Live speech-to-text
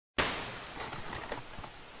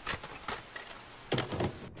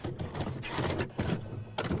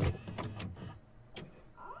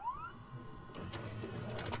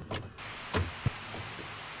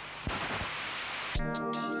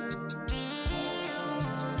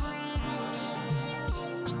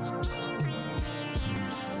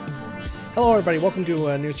Hello everybody, welcome to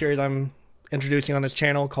a new series I'm introducing on this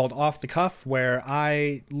channel called Off the Cuff, where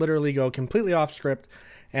I literally go completely off script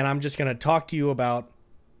and I'm just going to talk to you about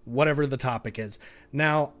whatever the topic is.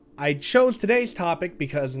 Now, I chose today's topic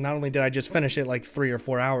because not only did I just finish it like 3 or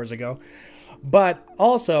 4 hours ago, but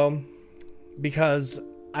also because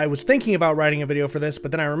I was thinking about writing a video for this,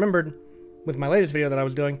 but then I remembered with my latest video that I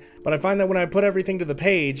was doing, but I find that when I put everything to the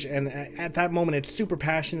page, and at that moment it's super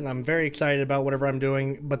passionate, I'm very excited about whatever I'm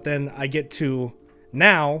doing, but then I get to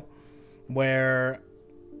now, where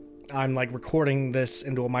I'm like recording this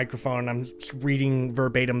into a microphone, I'm reading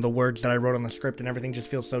verbatim the words that I wrote on the script, and everything just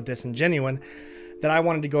feels so disingenuous, that I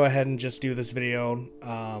wanted to go ahead and just do this video,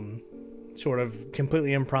 sort of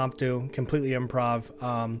completely impromptu, completely improv,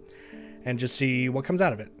 and just see what comes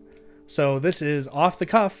out of it. So this is Off the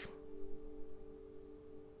Cuff.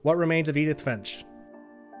 What Remains of Edith Finch?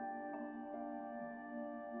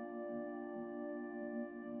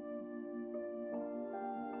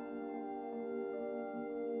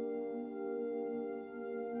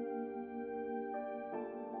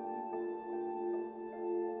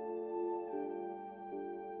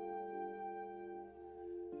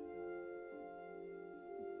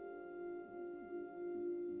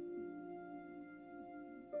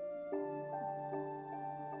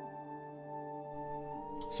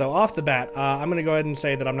 So off the bat, I'm going to go ahead and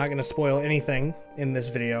say that I'm not going to spoil anything in this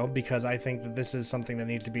video because I think that this is something that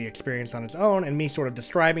needs to be experienced on its own, and me sort of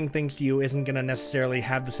describing things to you isn't going to necessarily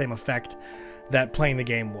have the same effect that playing the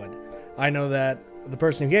game would. I know that the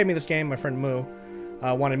person who gave me this game, my friend Moo,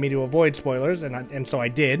 wanted me to avoid spoilers, and so I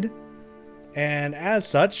did. And as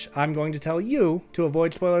such, I'm going to tell you to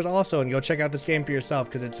avoid spoilers also and go check out this game for yourself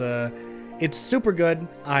because it's super good.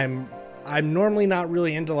 I'm normally not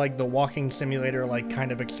really into like the walking simulator, like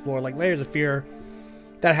kind of explore, like Layers of Fear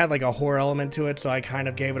that had like a horror element to it, so I kind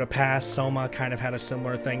of gave it a pass. Soma kind of had a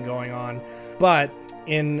similar thing going on, but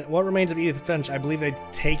in What Remains of Edith Finch, I believe they've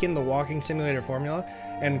taken the walking simulator formula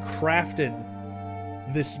and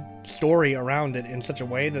crafted this story around it in such a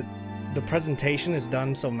way that the presentation is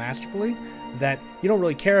done so masterfully that you don't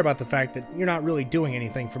really care about the fact that you're not really doing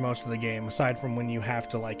anything for most of the game, aside from when you have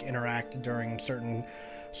to like interact during certain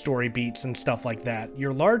story beats and stuff like that.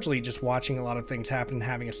 You're largely just watching a lot of things happen and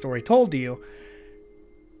having a story told to you.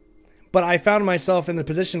 But I found myself in the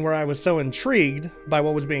position where I was so intrigued by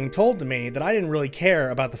what was being told to me that I didn't really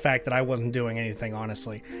care about the fact that I wasn't doing anything,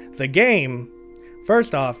 honestly. The game,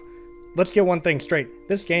 first off, let's get one thing straight.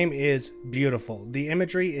 This game is beautiful. The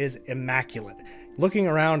imagery is immaculate. Looking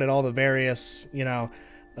around at all the various,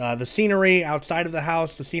 the scenery outside of the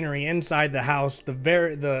house, the scenery inside the house,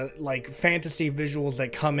 the like fantasy visuals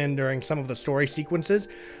that come in during some of the story sequences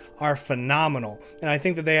are phenomenal. And I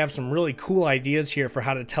think that they have some really cool ideas here for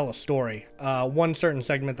how to tell a story. One certain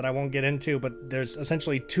segment that I won't get into, but there's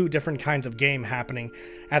essentially 2 different kinds of game happening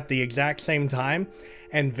at the exact same time.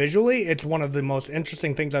 And visually, it's one of the most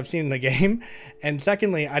interesting things I've seen in the game. And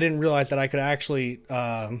secondly, I didn't realize that I could actually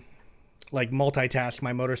like multitask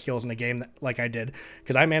my motor skills in a game like I did,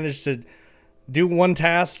 because I managed to do one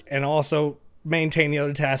task and also maintain the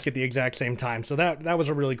other task at the exact same time. So that was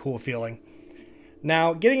a really cool feeling.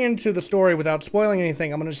 Now, getting into the story without spoiling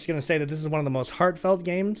anything, I'm just going to say that this is one of the most heartfelt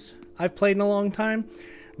games I've played in a long time.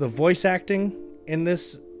 The voice acting in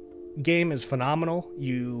this game is phenomenal.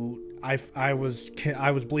 I was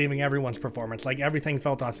believing everyone's performance. Like, everything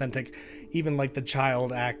felt authentic. Even like the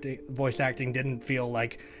child voice acting didn't feel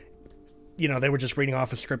like, they were just reading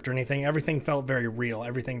off a script or anything. Everything felt very real.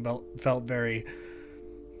 Everything felt very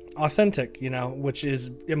authentic, which is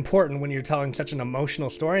important when you're telling such an emotional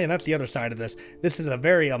story. And that's the other side of this. This is a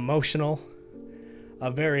very emotional,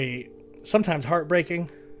 sometimes heartbreaking,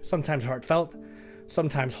 sometimes heartfelt,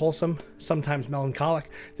 sometimes wholesome, sometimes melancholic.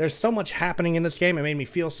 There's so much happening in this game. It made me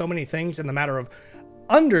feel so many things in the matter of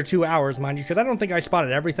under 2 hours, mind you, because I don't think I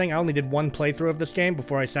spotted everything. I only did one playthrough of this game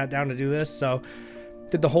before I sat down to do this, so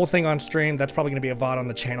did the whole thing on stream. That's probably going to be a VOD on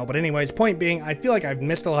the channel. But anyways, point being, I feel like I've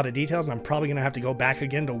missed a lot of details, and I'm probably going to have to go back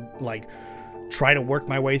again to, like, try to work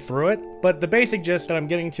my way through it. But the basic gist that I'm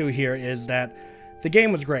getting to here is that the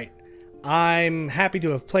game was great. I'm happy to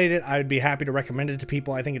have played it. I would be happy to recommend it to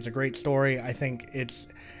people. I think it's a great story. I think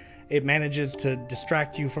it manages to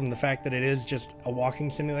distract you from the fact that it is just a walking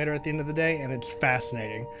simulator at the end of the day, and it's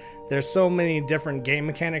fascinating. There's so many different game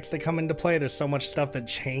mechanics that come into play. There's so much stuff that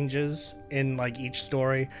changes in like each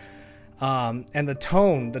story. And the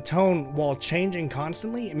tone, while changing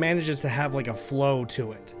constantly, it manages to have like a flow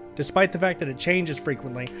to it. Despite the fact that it changes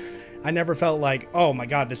frequently, I never felt like, oh my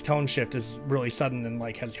god, this tone shift is really sudden and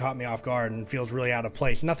like has caught me off guard and feels really out of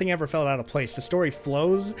place. Nothing ever felt out of place. The story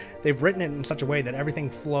flows. They've written it in such a way that everything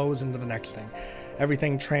flows into the next thing.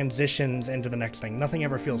 everything transitions into the next thing. Nothing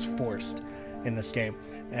ever feels forced in this game.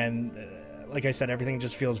 And like I said, everything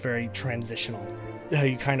just feels very transitional.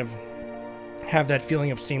 You kind of have that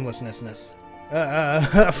feeling of seamlessness.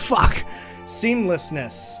 Fuck!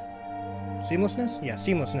 Seamlessness. Seamlessness? Yeah,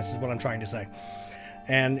 seamlessness is what I'm trying to say.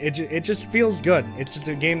 And it just feels good. It's just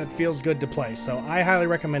a game that feels good to play. So I highly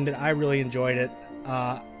recommend it. I really enjoyed it.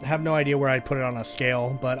 Have no idea where I'd put it on a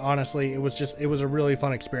scale, but honestly, it was a really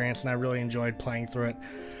fun experience, and I really enjoyed playing through it.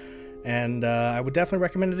 And I would definitely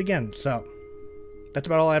recommend it again. So that's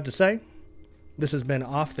about all I have to say. This has been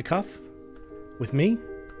Off the Cuff with me.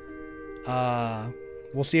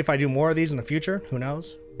 We'll see if I do more of these in the future. Who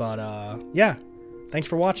knows? But yeah, thanks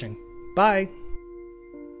for watching. Bye.